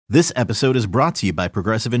This episode is brought to you by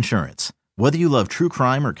Progressive Insurance. Whether you love true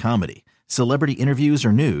crime or comedy, celebrity interviews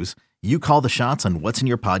or news, you call the shots on what's in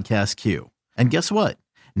your podcast queue. And guess what?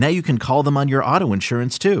 Now you can call them on your auto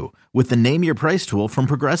insurance too with the Name Your Price tool from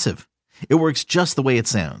Progressive. It works just the way it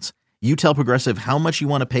sounds. You tell Progressive how much you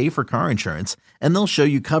want to pay for car insurance, and they'll show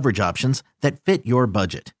you coverage options that fit your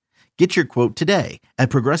budget. Get your quote today at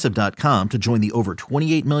Progressive.com to join the over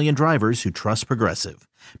 28 million drivers who trust Progressive.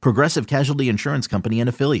 Progressive Casualty Insurance Company and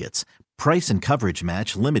Affiliates. Price and coverage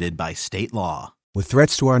match limited by state law. With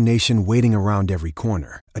threats to our nation waiting around every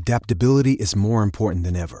corner, adaptability is more important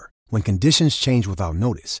than ever. When conditions change without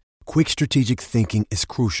notice, quick strategic thinking is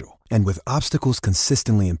crucial. And with obstacles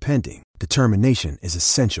consistently impending, determination is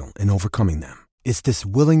essential in overcoming them. It's this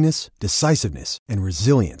willingness, decisiveness, and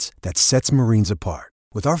resilience that sets Marines apart.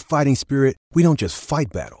 With our fighting spirit, we don't just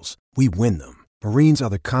fight battles, we win them. Marines are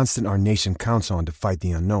the constant our nation counts on to fight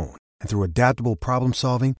the unknown. And through adaptable problem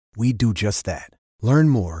solving, we do just that. Learn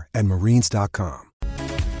more at marines.com.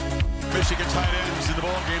 Michigan tight ends in the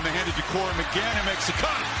ballgame. They handed to Corey McGann, who makes the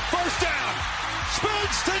cut. First down.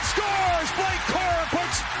 Spins and scores. Blake Corr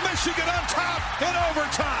puts Michigan on top in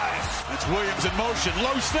overtime. It's Williams in motion.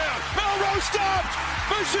 Low snap. Melrose stopped.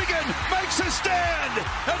 Michigan makes a stand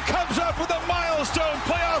and comes up with a milestone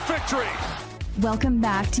playoff victory. Welcome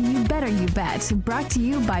back to You Better You Bet, brought to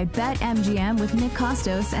you by BetMGM with Nick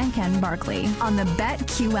Kostos and Ken Barkley on the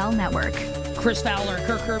BetQL network. Chris Fowler and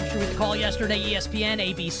Kirk Herbstreit with the call yesterday,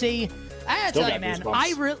 ESPN, ABC. I gotta tell you, man,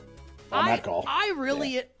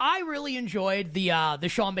 I really enjoyed the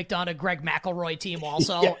Sean McDonough, Greg McElroy team.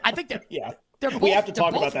 Also, yeah. I think they're both, we have to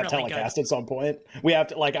talk about that really telecast good. at some point. We have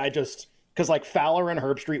to because Fowler and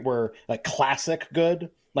Herbstreit were like classic good.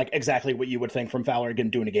 Like exactly what you would think from Fowler and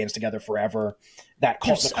doing the games together forever. That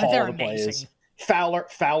call, the call of the plays.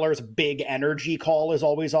 Fowler's big energy call is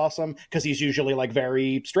always awesome because he's usually like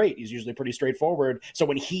very straight. He's usually pretty straightforward. So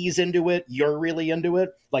when he's into it, you're really into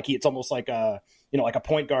it. Like it's almost like like a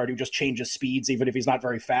point guard who just changes speeds even if he's not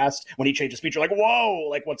very fast. When he changes speed, you're like, whoa,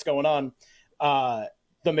 like what's going on?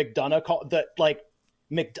 The McDonough call,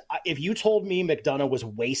 if you told me McDonough was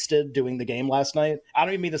wasted doing the game last night, I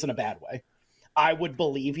don't even mean this in a bad way. I would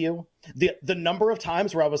believe you. The number of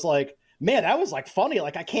times where I was like, man, that was like funny.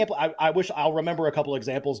 Like I wish I'll remember a couple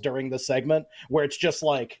examples during this segment where it's just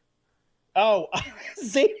like, oh,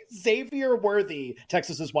 Xavier Worthy,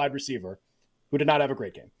 Texas's wide receiver, who did not have a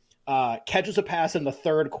great game, catches a pass in the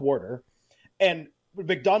third quarter, and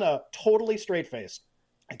McDonough, totally straight-faced,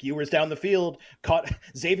 like you was down the field, caught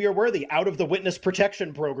Xavier Worthy out of the witness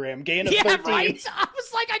protection program, gain of 13. Right? I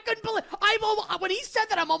was like, I couldn't believe. When he said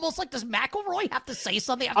that, I'm almost like, does McElroy have to say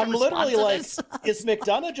something? I'm literally like, is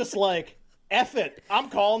McDonough just like, F it, I'm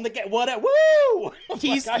calling the game. Woo!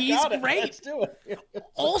 He's great. Let's do it.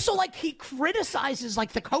 Also, like he criticizes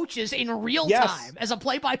like the coaches in real time as a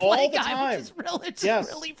play-by-play guy, which is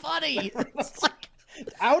really funny. It's like.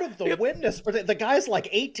 Out of the witness, the guy's like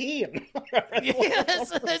 18.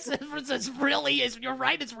 Yes, it's really. You're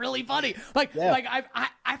right. It's really funny.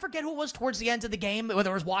 I forget who it was towards the end of the game, whether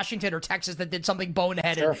it was Washington or Texas that did something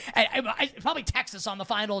boneheaded. Sure. And probably Texas on the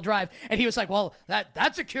final drive, and he was like, "Well,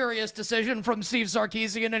 that's a curious decision from Steve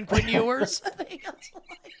Sarkisian and Quinn Ewers."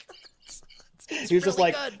 He was just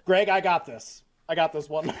like, good. "Greg, I got this. I got this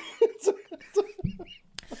one."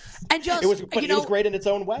 And just, it was great in its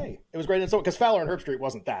own way. It was great in its own, because Fowler and Herbstreit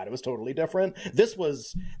wasn't that. It was totally different. This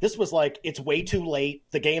was like, it's way too late.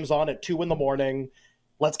 The game's on at 2 a.m.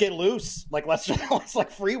 Let's get loose. Like let's like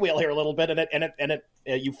freewheel here a little bit. And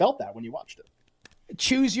you felt that when you watched it.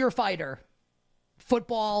 Choose your fighter.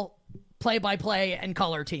 Football, play-by-play, and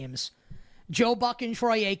color teams. Joe Buck and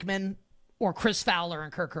Troy Aikman, or Chris Fowler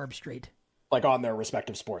and Kirk Herbstreit. Like on their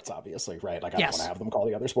respective sports, obviously, right? Like I don't want to have them call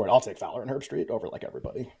the other sport. I'll take Fowler and Herbstreit over like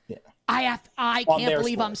everybody. Yeah. I can't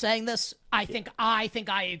believe sport. I'm saying this. I think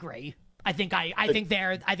I agree. I think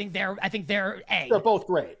they're A. They're both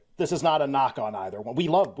great. This is not a knock on either one. We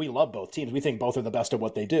love both teams. We think both are the best at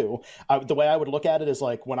what they do. The way I would look at it is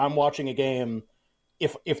like when I'm watching a game,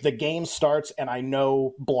 if the game starts and I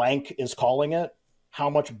know blank is calling it, how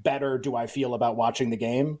much better do I feel about watching the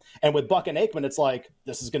game? And with Buck and Aikman, it's like,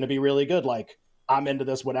 this is going to be really good. Like, I'm into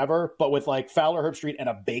this, whatever. But with like Fowler, Herbstreit, and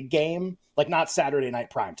a big game, like not Saturday night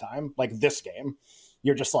primetime, like this game,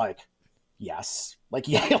 you're just like, yes. Like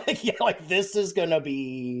this is going to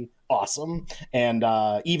be awesome. And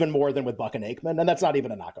even more than with Buck and Aikman. And that's not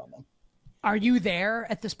even a knock on them. Are you there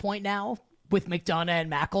at this point now with McDonough and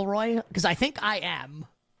McElroy? Because I think I am.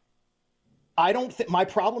 My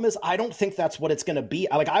problem is I don't think that's what it's going to be.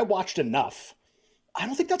 I watched enough I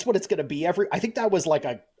don't think that's what it's going to be. I think that was like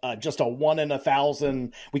just a 1 in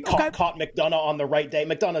 1,000. We caught McDonough on the right day.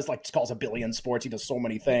 McDonough's like calls a billion sports. He does so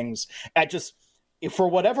many things. For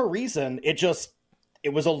whatever reason, it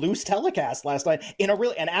was a loose telecast last night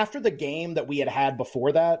and after the game that we had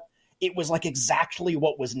before that, it was like exactly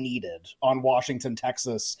what was needed on Washington,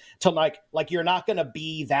 Texas to like you're not going to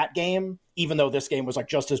be that game, even though this game was like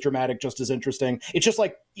just as dramatic, just as interesting. It's just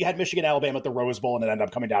like you had Michigan, Alabama at the Rose Bowl and it ended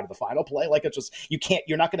up coming down to the final play. Like it's just,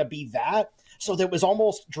 you're not going to be that. So that was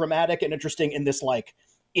almost dramatic and interesting in this, like,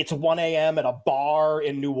 it's 1 a.m. at a bar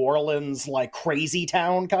in New Orleans, like crazy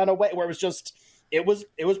town kind of way, where it was just, it was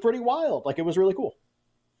pretty wild. Like it was really cool.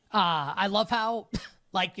 I love how,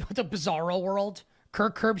 like, the bizarro world,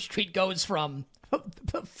 Kirk Herbstreit goes from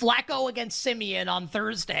Flacco against Simeon on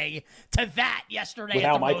Thursday to that yesterday with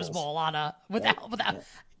at Al the Michaels. Rose Bowl without,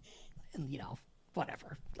 and,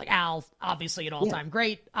 whatever. Like Al, obviously an all-time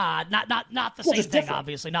great. Not the same thing,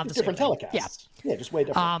 obviously. Not the same different telecasts. Yeah, just way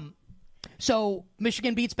different. So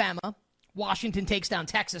Michigan beats Bama. Washington takes down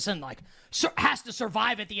Texas and has to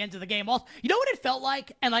survive at the end of the game. You know what it felt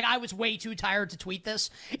like? And I was way too tired to tweet this.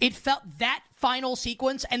 It felt that final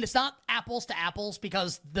sequence, and it's not apples to apples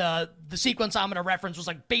because the sequence I'm going to reference was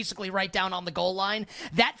basically right down on the goal line.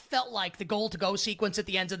 That felt like the goal to go sequence at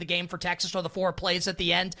the end of the game for Texas, or the 4 plays at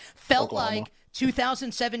the end. Felt Oklahoma. like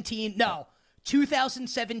 2017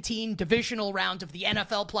 divisional round of the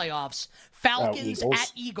NFL playoffs. Falcons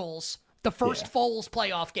at Eagles. The first Foles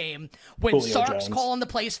playoff game when Julio Sark's Jones. calling the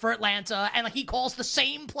plays for Atlanta, and he calls the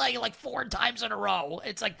same play 4 times in a row.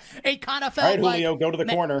 It's it kind of felt all right, Julio, go to the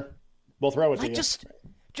corner. We'll throw it to you.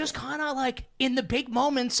 Just kind of in the big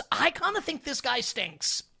moments, I kind of think this guy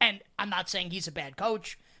stinks. And I'm not saying he's a bad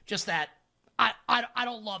coach, just that I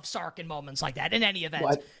don't love Sark in moments like that. In any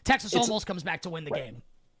event, Texas almost comes back to win the game.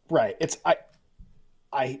 Right.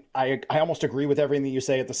 I almost agree with everything that you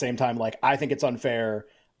say. At the same time, I think it's unfair.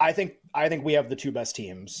 I think we have the 2 best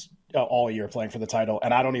teams all year playing for the title,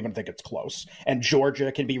 and I don't even think it's close. And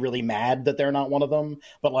Georgia can be really mad that they're not one of them,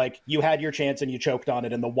 but you had your chance and you choked on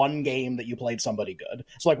it in the one game that you played somebody good.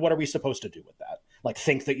 So what are we supposed to do with that?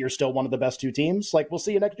 Think that you're still one of the best 2 teams? We'll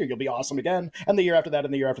see you next year. You'll be awesome again. And the year after that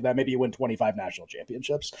and the year after that, maybe you win 25 national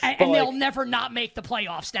championships. And they'll never not make the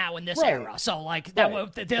playoffs now in this era. So and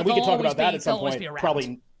we can talk about that at some point,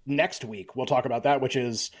 probably next week. We'll talk about that, which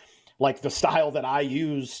is the style that I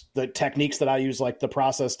use, the techniques that I use, the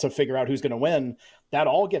process to figure out who's going to win, that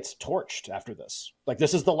all gets torched after this.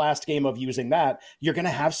 This is the last game of using that. You're going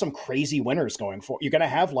to have some crazy winners going for. You're going to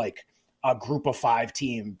have a group of 5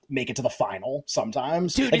 team make it to the final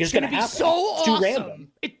sometimes. Dude, it's going to be so awesome. Too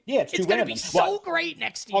random. It's too random. It's going to be so great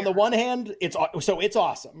next year. On the one hand, it's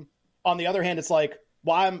awesome. On the other hand, it's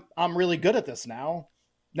I'm really good at this now.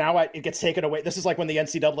 Now it gets taken away. This is when the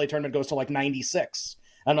NCAA tournament goes to 96.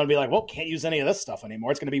 And I'm going to be well, can't use any of this stuff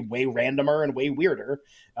anymore. It's going to be way randomer and way weirder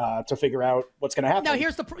to figure out what's going to happen. Now,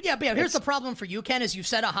 here's the problem for you, Ken, is you've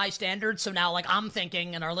set a high standard. So now, I'm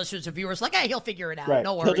thinking, and our listeners and viewers, hey, he'll figure it out. Right.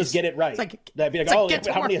 No worries. He'll just get it right. That'd be how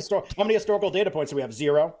many historical data points do we have?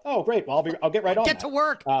 0. Oh, great. Well, I'll get right on. Get to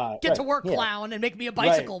work. To work, clown, and make me a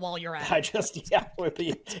bicycle while you're at it. Would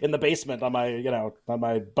be in the basement on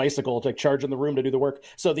my bicycle, charging the room to do the work.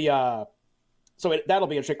 So that'll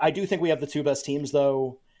be interesting. I do think we have the 2 best teams,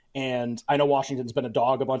 though, and I know Washington's been a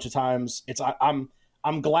dog a bunch of times.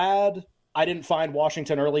 I'm glad I didn't find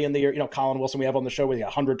Washington early in the year. Colin Wilson, we have on the show with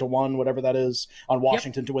 100-1, whatever that is, on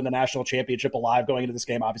Washington to win the national championship alive going into this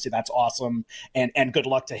game. Obviously, that's awesome, and good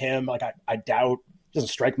luck to him. I doubt, doesn't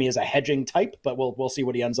strike me as a hedging type, but we'll see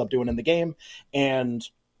what he ends up doing in the game. And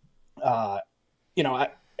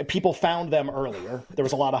people found them earlier. There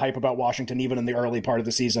was a lot of hype about Washington even in the early part of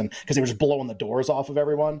the season because they were just blowing the doors off of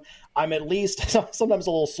everyone. I'm at least sometimes a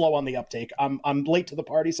little slow on the uptake. I'm late to the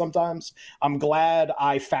party sometimes. I'm glad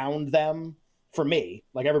I found them, for me,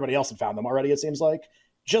 everybody else had found them already, it seems like,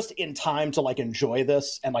 just in time to enjoy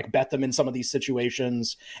this and bet them in some of these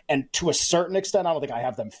situations. And to a certain extent, I don't think I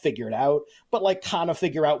have them figured out, but kind of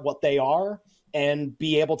figure out what they are and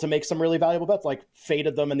be able to make some really valuable bets.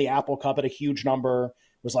 Faded them in the Apple Cup at a huge number.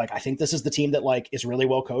 Was I think this is the team that is really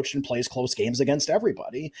well coached and plays close games against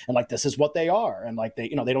everybody. And this is what they are. And they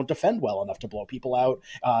don't defend well enough to blow people out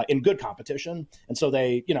in good competition. And so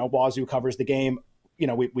they, Wazoo covers the game.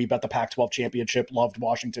 We bet the Pac-12 championship, loved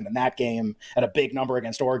Washington in that game at a big number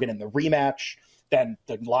against Oregon in the rematch. Then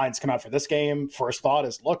the lines come out for this game. First thought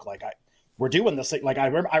is, look, we're doing this.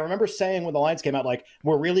 I remember saying when the lines came out,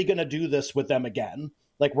 we're really going to do this with them again.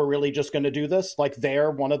 Like, we're really just going to do this. Like,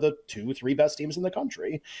 they're one of the 2-3 best teams in the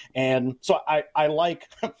country. And so I like,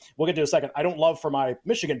 we'll get to a second. I don't love for my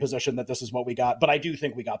Michigan position that this is what we got, but I do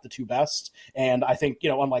think we got the 2 best. And I think,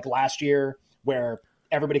 unlike last year where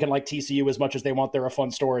everybody can like TCU as much as they want, they're a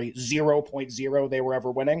fun story, 0.0 they were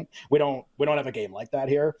ever winning. We don't have a game like that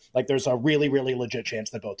here. Like, there's a really, really legit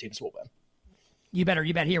chance that both teams will win. You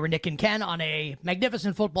bet here with Nick and Ken on a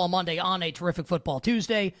magnificent football Monday, on a terrific football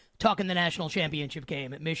Tuesday, talking the national championship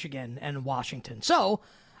game at Michigan and Washington. So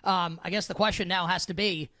I guess the question now has to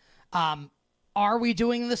be, are we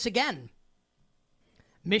doing this again?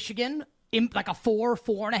 Michigan, like a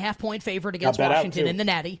 4.5 point favorite against Washington in the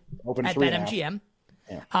Natty at BetMGM.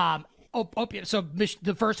 Yeah. So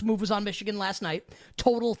the first move was on Michigan last night.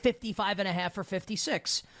 Total 55.5 for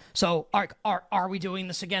 56. So are we doing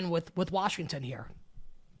this again with Washington here?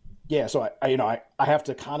 Yeah. So I have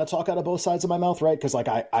to kind of talk out of both sides of my mouth, right? Because like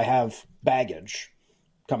I have baggage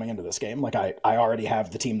coming into this game. Like I already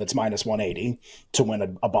have the team that's minus 180 to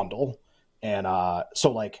win a bundle, and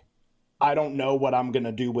so like I don't know what I'm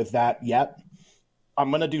gonna do with that yet. I'm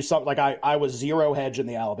going to do something like I was 0 hedge in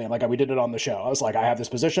the Alabama. Like we did it on the show. I was like, I have this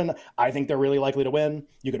position. I think they're really likely to win.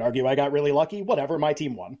 You could argue I got really lucky. Whatever. My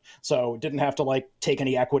team won. So didn't have to like take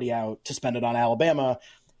any equity out to spend it on Alabama.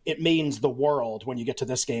 It means the world when you get to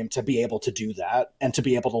this game to be able to do that and to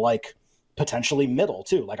be able to like potentially middle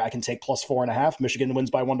too. Like I can take plus 4.5. Michigan wins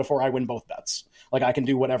by 1-4. I win both bets. Like I can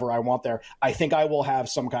do whatever I want there. I think I will have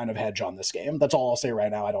some kind of hedge on this game. That's all I'll say right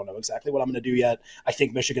now. I don't know exactly what I'm going to do yet. I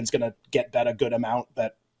think Michigan's going to get bet a good amount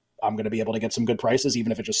that I'm going to be able to get some good prices,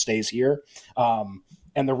 even if it just stays here. And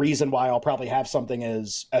the reason why I'll probably have something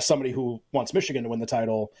is, as somebody who wants Michigan to win the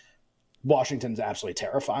title, Washington's absolutely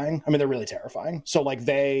terrifying. I mean, they're really terrifying. So like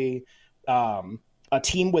a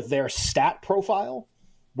team with their stat profile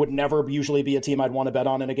would never usually be a team I'd want to bet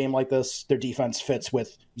on in a game like this. Their defense fits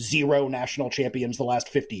with 0 national champions the last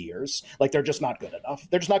 50 years. Like, they're just not good enough.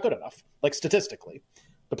 They're just not good enough, like, statistically.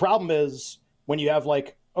 The problem is when you have,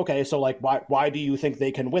 like, okay, so, like, why do you think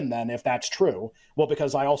they can win then if that's true? Well,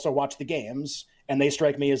 because I also watch the games, and they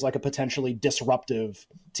strike me as, like, a potentially disruptive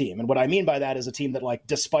team. And what I mean by that is a team that, like,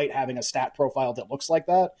 despite having a stat profile that looks like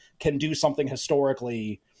that, can do something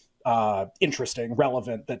historically interesting,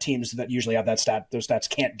 relevant, that teams that usually have those stats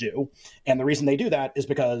can't do. And the reason they do that is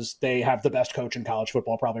because they have the best coach in college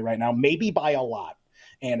football probably right now, maybe by a lot,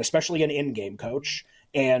 and especially an in-game coach,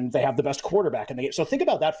 and they have the best quarterback in the game. So think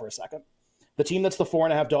about that for a second. The team that's the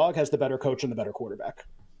 4.5 dog has the better coach and the better quarterback.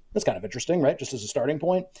 That's kind of interesting, right? Just as a starting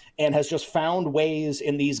point, and has just found ways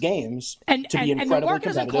in these games to be incredibly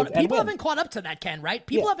competitive. People haven't caught up to that, Ken, right?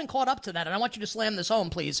 People haven't caught up to that, and I want you to slam this home,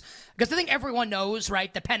 please, because I think everyone knows,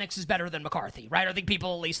 right, that Penix is better than McCarthy, right? I think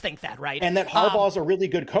people at least think that, right? And that Harbaugh's a really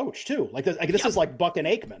good coach, too. Like this is like Buck and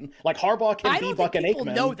Aikman. Like, Harbaugh can be Buck and Aikman. I don't think people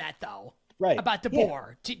know that, though, right? About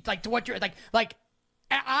DeBoer. Yeah. To what you're, like,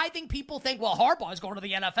 I think people think, well, Harbaugh is going to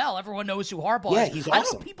the NFL. Everyone knows who Harbaugh is. Yeah, he's awesome. I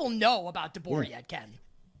don't think people know about DeBoer yet, Ken.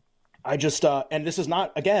 I just, and this is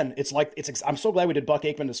not, again, I'm so glad we did Buck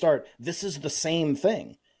Aikman to start. This is the same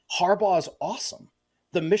thing. Harbaugh's awesome.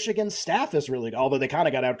 The Michigan staff is really good, although they kind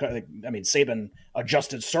of got out. I mean, Saban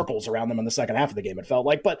adjusted circles around them in the second half of the game, it felt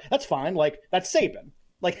like, but that's fine. Like, that's Saban.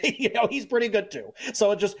 Like, he's pretty good too. So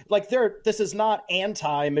it just, like, this is not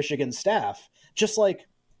anti-Michigan staff. Just like,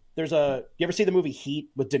 you ever see the movie Heat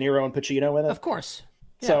with De Niro and Pacino in it? Of course.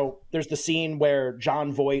 Yeah. So there's the scene where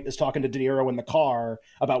John Voight is talking to De Niro in the car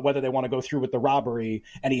about whether they want to go through with the robbery,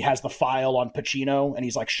 and he has the file on Pacino, and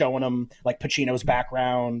he's like showing him like Pacino's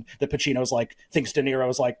background, that Pacino's like thinks De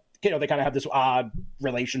Niro's like, they kind of have this odd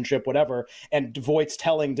relationship, whatever. And Voight's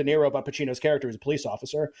telling De Niro about Pacino's character as a police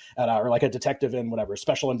officer or like a detective in whatever,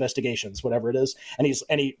 special investigations, whatever it is. And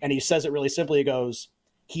he says it really simply. He goes,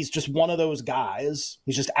 he's just one of those guys.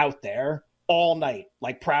 He's just out there all night,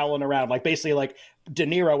 like prowling around, like basically like De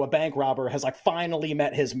Niro, a bank robber, has like finally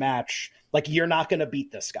met his match. Like, you're not going to beat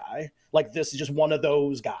this guy. Like, this is just one of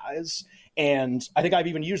those guys. And I think I've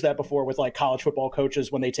even used that before with like college football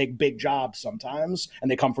coaches when they take big jobs sometimes and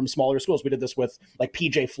they come from smaller schools. We did this with like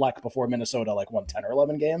PJ Fleck before Minnesota, like won 10 or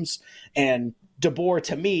 11 games. And DeBoer,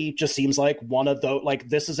 to me, just seems like one of those, like,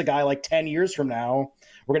 this is a guy like 10 years from now,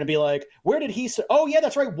 we're going to be like, where did he, oh yeah,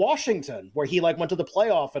 that's right, Washington, where he like went to the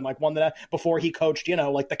playoff and like won that before he coached,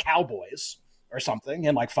 like the Cowboys or something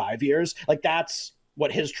in like 5 years. Like, that's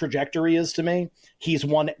what his trajectory is to me. He's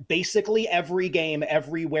won basically every game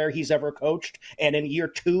everywhere he's ever coached. And in year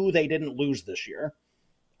 2, they didn't lose this year.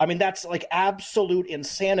 I mean, that's like absolute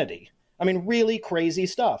insanity. I mean, really crazy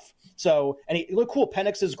stuff. So, and look, cool.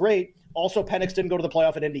 Penix is great. Also, Penix didn't go to the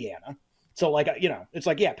playoff at Indiana. So, like, it's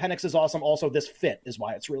like, yeah, Penix is awesome. Also, this fit is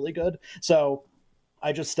why it's really good. So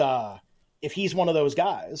I just, if he's one of those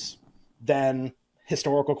guys, then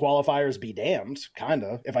historical qualifiers be damned, kind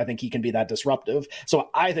of, if I think he can be that disruptive. So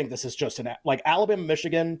I think this is just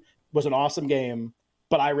Alabama-Michigan was an awesome game,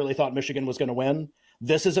 but I really thought Michigan was going to win.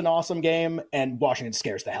 This is an awesome game, and Washington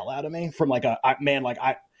scares the hell out of me from I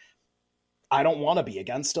don't want to be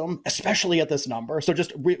against them, especially at this number. So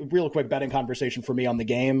just real quick betting conversation for me on the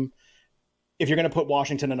game. If you're going to put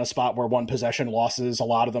Washington in a spot where one possession losses, a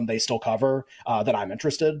lot of them they still cover, then I'm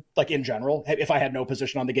interested. Like in general, if I had no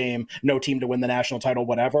position on the game, no team to win the national title,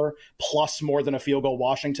 whatever, plus more than a field goal,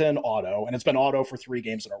 Washington, auto. And it's been auto for 3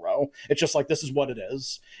 games in a row. It's just like, this is what it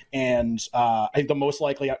is. And I think the most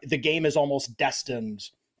likely, the game is almost destined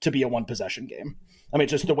to be a one possession game. I mean,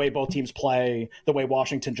 just the way both teams play, the way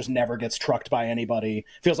Washington just never gets trucked by anybody,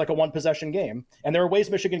 feels like a one possession game. And there are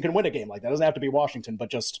ways Michigan can win a game like that. It doesn't have to be Washington,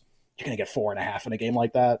 but just you're going to get 4.5 in a game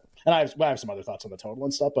like that. And I have some other thoughts on the total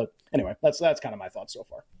and stuff. But anyway, that's kind of my thoughts so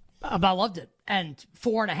far. I loved it. And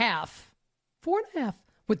 4.5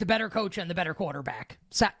 with the better coach and the better quarterback.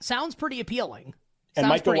 Sounds pretty appealing. And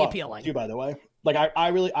might pretty appealing too, by the way. Like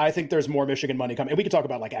I think there's more Michigan money coming. And we can talk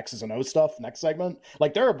about like X's and O's stuff next segment.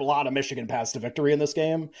 Like there are a lot of Michigan paths to victory in this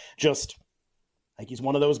game. Just like he's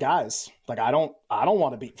one of those guys. Like I don't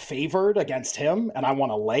want to be favored against him, and I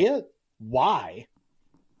want to lay it. Why?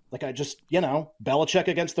 Like I just, Belichick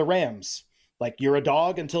against the Rams. Like you're a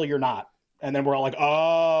dog until you're not. And then we're all like,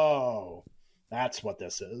 oh, that's what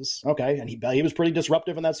this is. Okay. And he was pretty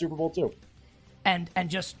disruptive in that Super Bowl too. And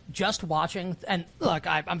just watching, and look,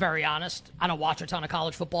 I'm very honest. I don't watch a ton of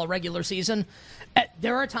college football regular season.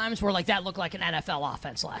 There are times where like that looked like an NFL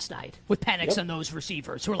offense last night with Penix and those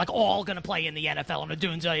receivers who are like all going to play in the NFL. And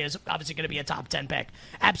Odunze is obviously going to be a top 10 pick.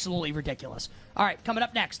 Absolutely ridiculous. All right, coming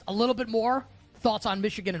up next, a little bit more thoughts on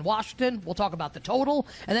Michigan and Washington. We'll talk about the total,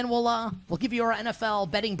 and then we'll give you our NFL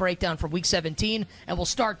betting breakdown for Week 17, and we'll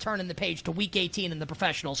start turning the page to Week 18 and the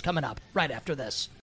professionals coming up right after this.